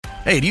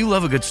Hey, do you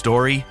love a good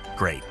story?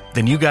 Great.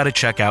 Then you got to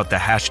check out the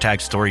Hashtag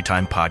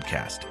Storytime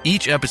podcast.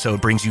 Each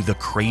episode brings you the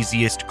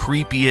craziest,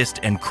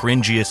 creepiest, and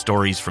cringiest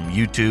stories from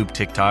YouTube,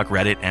 TikTok,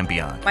 Reddit, and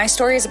beyond. My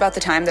story is about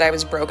the time that I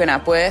was broken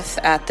up with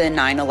at the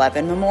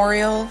 9/11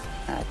 memorial.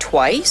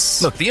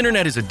 Twice. Look, the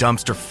internet is a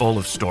dumpster full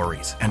of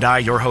stories, and I,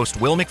 your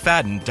host, Will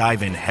McFadden,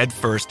 dive in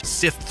headfirst,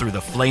 sift through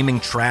the flaming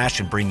trash,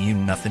 and bring you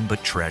nothing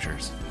but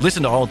treasures.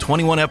 Listen to all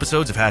 21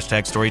 episodes of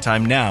Hashtag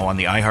Storytime now on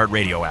the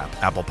iHeartRadio app,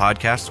 Apple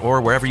Podcasts,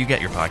 or wherever you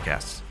get your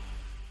podcasts.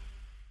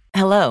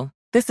 Hello,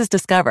 this is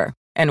Discover,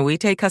 and we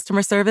take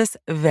customer service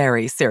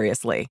very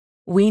seriously.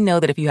 We know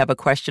that if you have a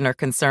question or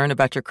concern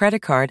about your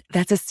credit card,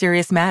 that's a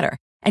serious matter,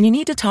 and you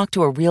need to talk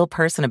to a real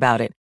person about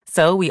it.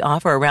 So we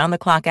offer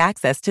around-the-clock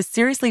access to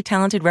seriously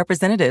talented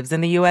representatives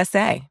in the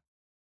USA.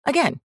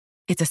 Again,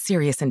 it's a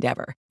serious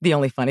endeavor. The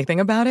only funny thing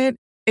about it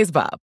is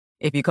Bob.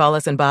 If you call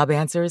us and Bob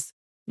answers,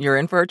 you're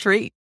in for a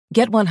treat.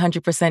 Get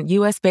 100%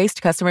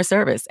 US-based customer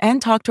service and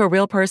talk to a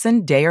real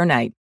person day or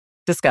night.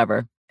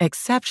 Discover.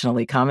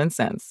 Exceptionally common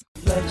sense.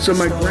 So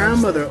my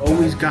grandmother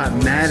always got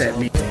mad at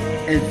me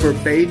and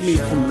forbade me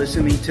from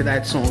listening to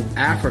that song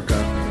Africa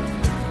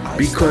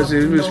because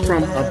it was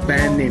from a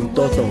band named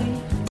Toto.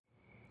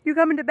 You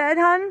coming to bed,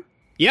 hon?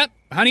 Yep,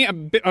 honey,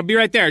 I'll be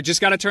right there.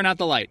 Just gotta turn out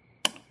the light.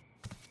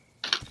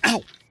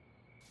 Ow!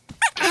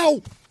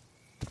 Ow!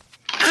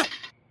 Ow!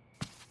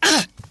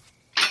 Ah!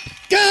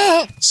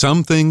 Gah!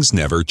 Some things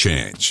never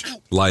change.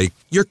 Like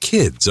your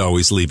kids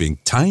always leaving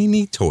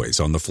tiny toys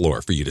on the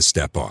floor for you to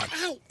step on.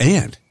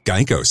 And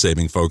Geico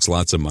saving folks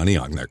lots of money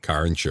on their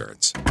car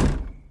insurance.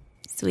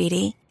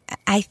 Sweetie,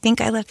 I think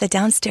I left the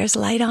downstairs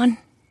light on.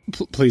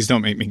 Please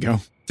don't make me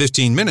go.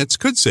 15 minutes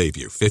could save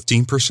you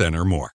 15% or more.